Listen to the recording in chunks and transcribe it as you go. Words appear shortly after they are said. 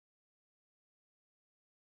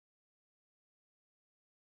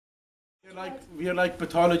We are like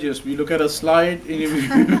pathologists. We look at a slide,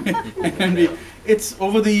 and it's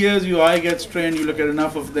over the years your eye gets trained. You look at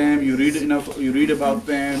enough of them, you read enough, you read about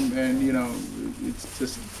them, and it's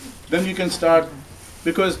just then you can start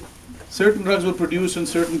because certain drugs were produced in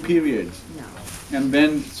certain periods, and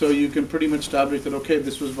then so you can pretty much establish that okay,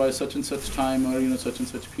 this was by such and such time or such and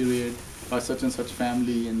such period by such and such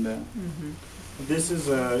family and. This is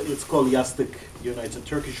it's called yastık. It's a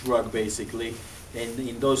Turkish rug basically. And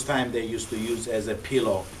in those times, they used to use as a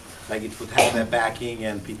pillow, like it would have a backing,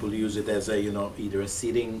 and people use it as a either a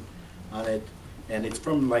sitting on it. And it's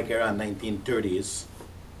from like around 1930s,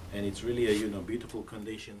 and it's really a beautiful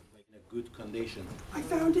condition, like in a good condition. I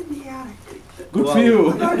found it in the attic. Good for you.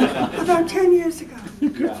 About 10 years ago.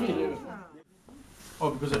 Good for you. Oh,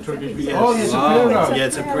 because of Turkish. Yes. Oh, it's a prayer rug. Yeah,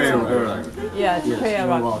 it's a prayer rug. Yeah, it's prayer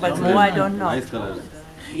rug, but more I don't know.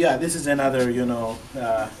 Yeah, this is another,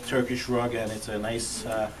 Turkish rug, and it's a nice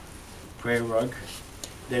prayer rug.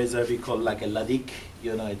 There's we call like a ladik,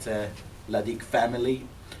 it's a ladik family.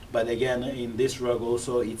 But again, in this rug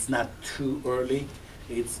also, it's not too early.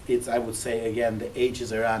 It's I would say again, the age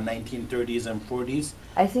is around 1930s and 40s.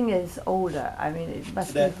 I think it's older. I mean, it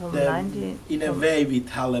must be from 19. In a way, we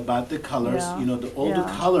tell about the colors. Yeah. The older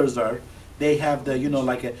colors they have the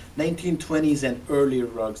like a 1920s and earlier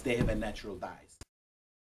rugs. They have a natural dyes.